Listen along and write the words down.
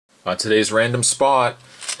On today's random spot,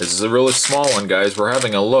 this is a really small one, guys. We're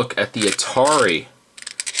having a look at the Atari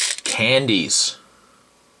candies.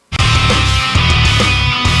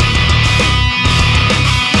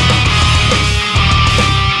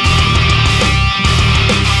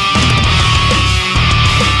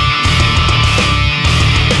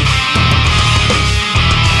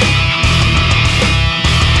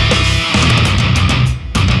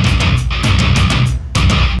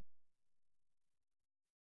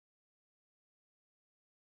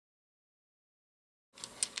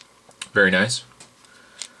 Very nice.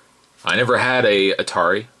 I never had a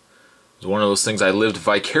Atari. It was one of those things I lived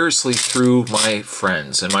vicariously through my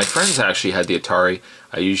friends. And my friends actually had the Atari.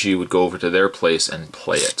 I usually would go over to their place and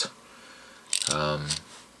play it.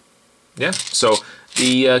 Yeah, so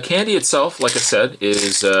the candy itself, like I said,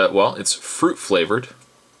 is, well, it's fruit flavored.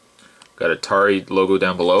 Got Atari logo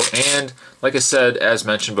down below. And, like I said, as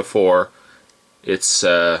mentioned before, it's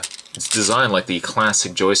designed like the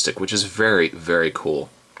classic joystick, which is very, very cool.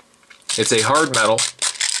 It's a hard metal.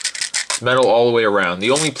 It's metal all the way around.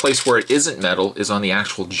 The only place where it isn't metal is on the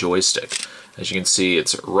actual joystick. As you can see,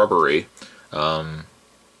 it's rubbery. I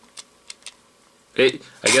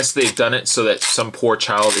guess they've done it so that some poor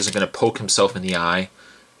child isn't going to poke himself in the eye.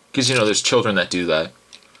 Because, you know, there's children that do that.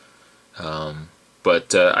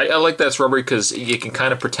 But I like that it's rubbery because you can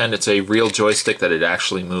kind of pretend it's a real joystick, that it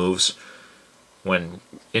actually moves, when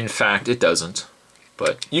in fact it doesn't.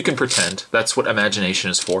 But you can pretend. That's what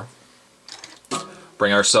imagination is for.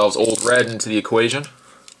 Bring ourselves Old Red into the equation.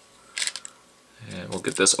 And we'll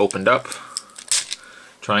get this opened up.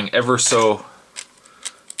 Trying ever so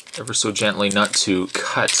gently not to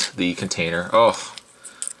cut the container. Oh,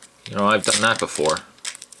 you know, I've done that before.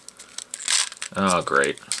 Oh,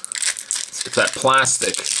 great. It's that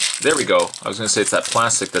plastic. There we go. I was going to say it's that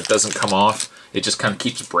plastic that doesn't come off. It just kind of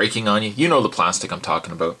keeps breaking on you. You know the plastic I'm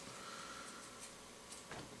talking about.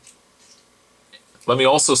 Let me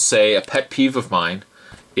also say a pet peeve of mine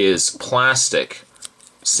is plastic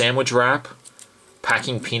sandwich wrap,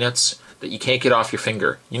 packing peanuts that you can't get off your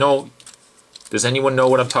finger. You know, does anyone know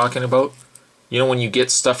what I'm talking about? You know when you get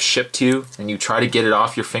stuff shipped to you and you try to get it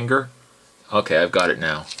off your finger? Okay, I've got it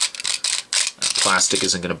now. Plastic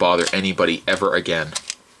isn't going to bother anybody ever again.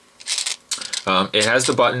 It has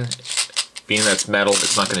the button. Being that it's metal,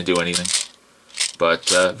 it's not going to do anything. But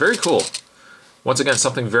very cool. Once again,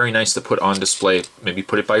 something very nice to put on display. Maybe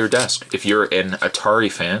put it by your desk. If you're an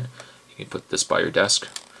Atari fan, you can put this by your desk.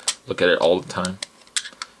 Look at it all the time.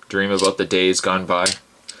 Dream about the days gone by.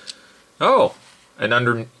 Oh,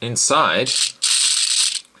 and inside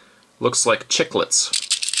looks like chiclets.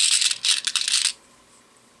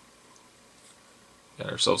 Got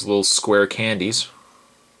ourselves little square candies.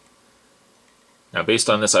 Now, based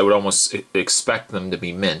on this, I would almost expect them to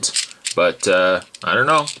be mint. But, I don't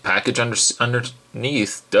know. The package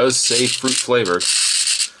underneath does say fruit flavored.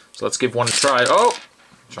 So let's give one a try. Oh!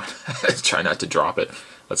 Try not to drop it.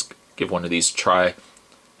 Let's give one of these a try.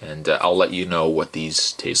 And I'll let you know what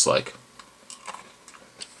these taste like.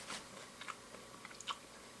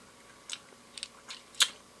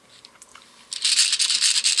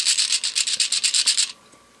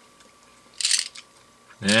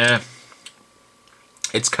 Yeah.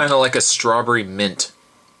 It's kind of like a strawberry mint.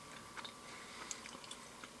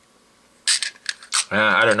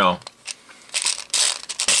 I don't know.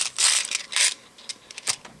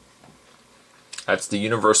 That's the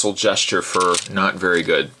universal gesture for not very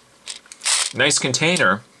good. Nice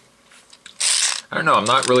container. I don't know, I'm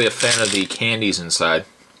not really a fan of the candies inside.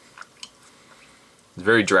 It's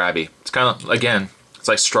very drabby. It's kind of, again, it's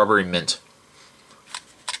like strawberry mint.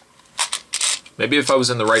 Maybe if I was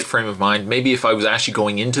in the right frame of mind, maybe if I was actually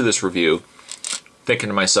going into this review thinking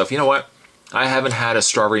to myself, you know what? I haven't had a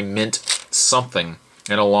strawberry mint something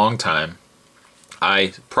in a long time,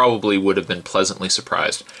 I probably would have been pleasantly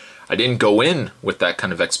surprised. I didn't go in with that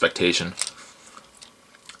kind of expectation.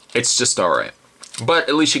 It's just alright. But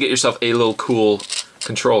at least you get yourself a little cool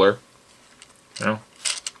controller. You know,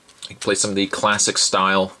 you can play some of the classic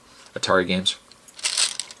style Atari games.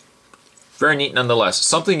 Very neat nonetheless.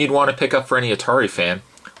 Something you'd want to pick up for any Atari fan,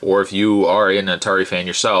 or if you are an Atari fan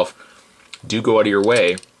yourself, do go out of your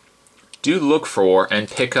way. Do look for and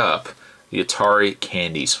pick up the Atari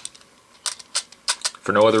candies.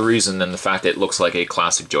 For no other reason than the fact that it looks like a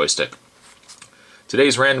classic joystick.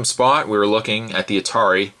 Today's random spot, we were looking at the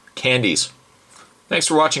Atari candies. Thanks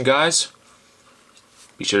for watching, guys.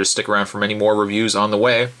 Be sure to stick around for many more reviews on the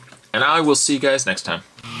way, and I will see you guys next time.